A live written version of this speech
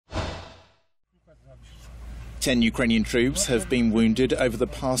10 Ukrainian troops have been wounded over the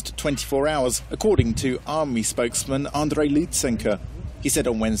past 24 hours, according to army spokesman Andriy Lysenko. He said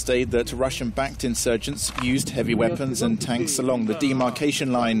on Wednesday that Russian-backed insurgents used heavy weapons and tanks along the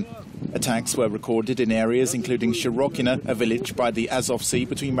demarcation line. Attacks were recorded in areas including Skyrokyne, a village by the Azov Sea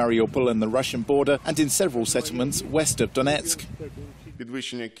between Mariupol and the Russian border, and in several settlements west of Donetsk.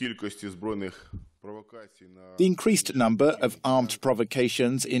 The increased number of armed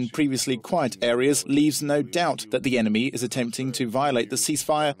provocations in previously quiet areas leaves no doubt that the enemy is attempting to violate the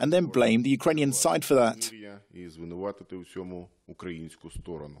ceasefire and then blame the Ukrainian side for that.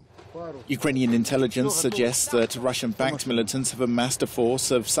 Ukrainian intelligence suggests that Russian-backed militants have amassed a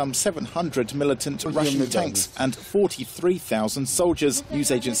force of some 700 militant Russian tanks and 43,000 soldiers, news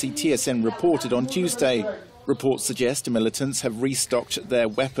agency TSN reported on Tuesday. Reports suggest militants have restocked their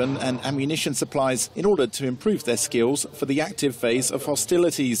weapon and ammunition supplies in order to improve their skills for the active phase of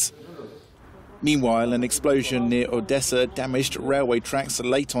hostilities. Meanwhile, an explosion near Odessa damaged railway tracks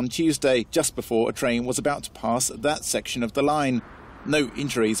late on Tuesday, just before a train was about to pass that section of the line. No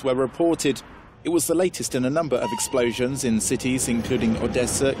injuries were reported. It was the latest in a number of explosions in cities including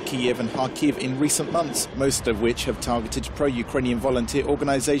Odessa, Kiev and Kharkiv in recent months, most of which have targeted pro-Ukrainian volunteer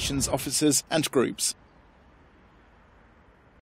organizations, officers and groups.